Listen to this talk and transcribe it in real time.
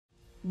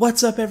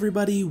What's up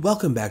everybody,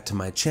 welcome back to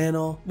my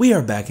channel. We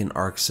are back in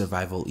Ark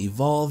Survival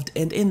Evolved,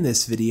 and in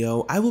this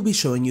video I will be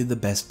showing you the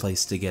best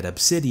place to get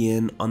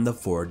obsidian on the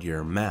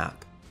Fjordur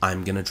map.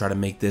 I'm gonna try to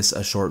make this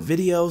a short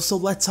video, so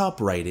let's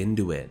hop right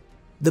into it.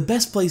 The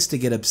best place to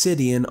get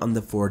obsidian on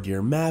the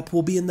Fjordur map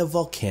will be in the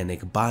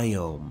volcanic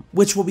biome,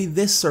 which will be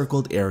this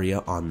circled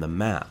area on the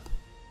map.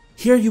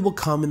 Here you will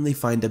commonly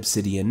find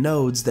obsidian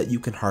nodes that you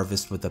can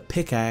harvest with a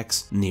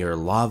pickaxe near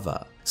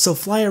lava. So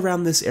fly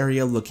around this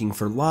area looking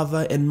for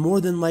lava, and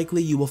more than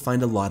likely you will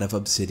find a lot of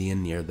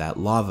obsidian near that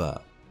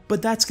lava.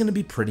 But that's going to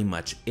be pretty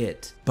much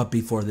it. But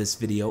before this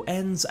video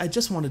ends, I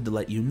just wanted to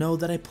let you know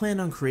that I plan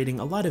on creating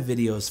a lot of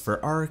videos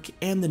for Ark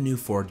and the new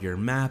Fjordur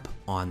map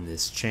on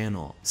this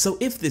channel. So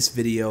if this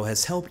video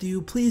has helped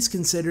you, please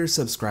consider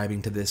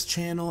subscribing to this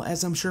channel,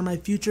 as I'm sure my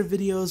future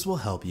videos will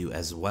help you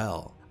as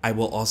well. I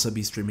will also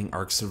be streaming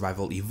Ark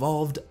Survival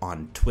Evolved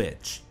on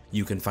Twitch.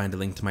 You can find a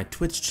link to my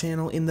Twitch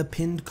channel in the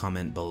pinned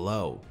comment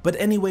below. But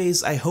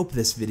anyways, I hope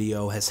this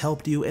video has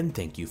helped you, and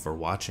thank you for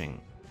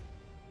watching.